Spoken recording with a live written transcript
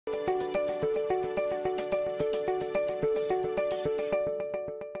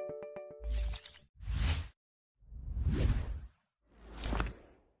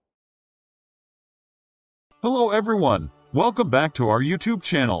Hello everyone, welcome back to our YouTube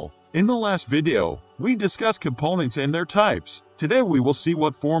channel. In the last video, we discussed components and their types. Today we will see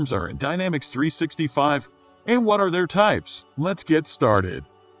what forms are in Dynamics 365 and what are their types. Let's get started.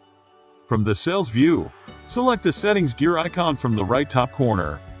 From the Sales view, select the Settings gear icon from the right top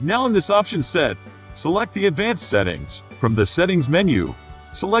corner. Now in this option set, select the Advanced Settings. From the Settings menu,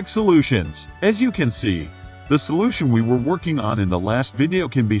 select Solutions. As you can see, the solution we were working on in the last video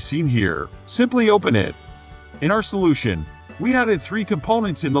can be seen here. Simply open it. In our solution, we added 3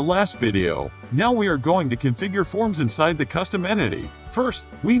 components in the last video. Now we are going to configure forms inside the custom entity. First,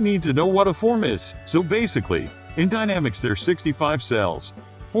 we need to know what a form is. So basically, in Dynamics there are 65 cells.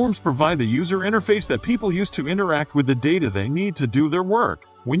 Forms provide the user interface that people use to interact with the data they need to do their work.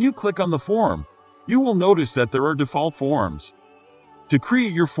 When you click on the form, you will notice that there are default forms. To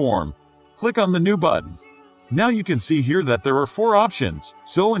create your form, click on the New button. Now you can see here that there are 4 options.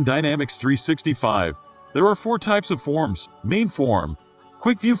 So in Dynamics 365, there are 4 types of forms: Main Form,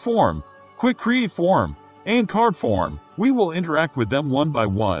 Quick View Form, Quick Create Form, and Card Form. We will interact with them one by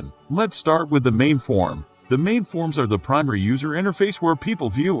one. Let's start with the Main Form. The main forms are the primary user interface where people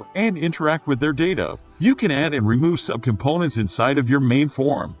view and interact with their data. You can add and remove subcomponents inside of your main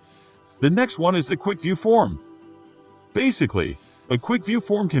form. The next one is the Quick View Form. Basically, a Quick View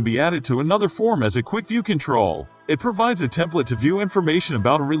Form can be added to another form as a Quick View control. It provides a template to view information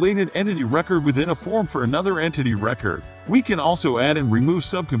about a related entity record within a form for another entity record. We can also add and remove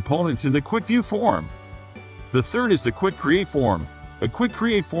subcomponents in the Quick View Form. The third is the Quick Create Form. A Quick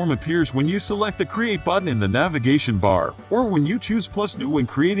Create Form appears when you select the Create button in the navigation bar, or when you choose +new when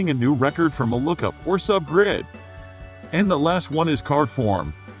creating a new record from a lookup or subgrid. And the last one is Card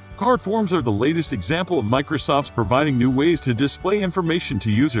Form. Card forms are the latest example of Microsoft's providing new ways to display information to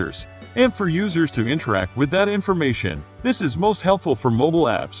users, and for users to interact with that information. This is most helpful for mobile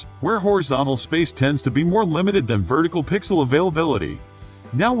apps, where horizontal space tends to be more limited than vertical pixel availability.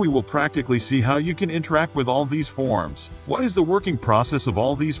 Now we will practically see how you can interact with all these forms. What is the working process of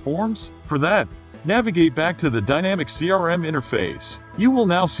all these forms? For that, navigate back to the Dynamics CRM interface. You will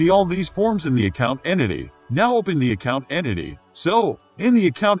now see all these forms in the account entity. Now open the account entity. So, in the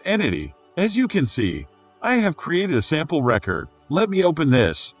account entity, as you can see, I have created a sample record. Let me open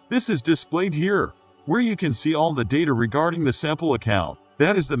this. This is displayed here, where you can see all the data regarding the sample account.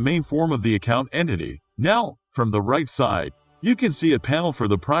 That is the main form of the account entity. Now, from the right side, you can see a panel for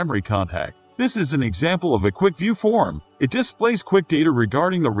the primary contact. This is an example of a Quick View Form. It displays quick data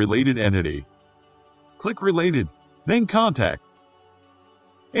regarding the related entity. Click Related, then Contact,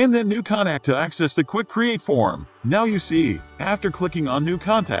 and then New Contact to access the Quick Create Form. Now you see, after clicking on New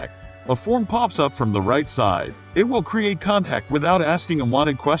Contact, a form pops up from the right side. It will create contact without asking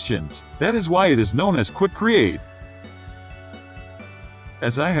unwanted questions. That is why it is known as Quick Create.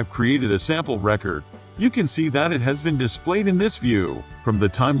 As I have created a sample record, you can see that it has been displayed in this view. From the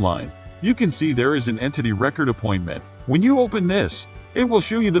timeline, you can see there is an entity record appointment. When you open this, it will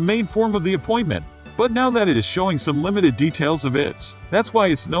show you the main form of the appointment. But now that it is showing some limited details of its, that's why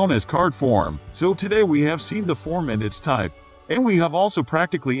it's known as Card Form. So today we have seen the form and its type, and we have also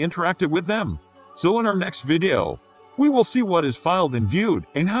practically interacted with them. So in our next video, we will see what is filed and viewed,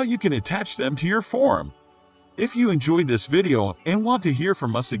 and how you can attach them to your form. If you enjoyed this video and want to hear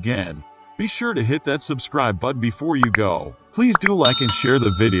from us again, be sure to hit that subscribe button before you go. Please do like and share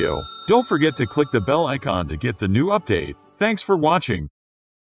the video. Don't forget to click the bell icon to get the new update. Thanks for watching.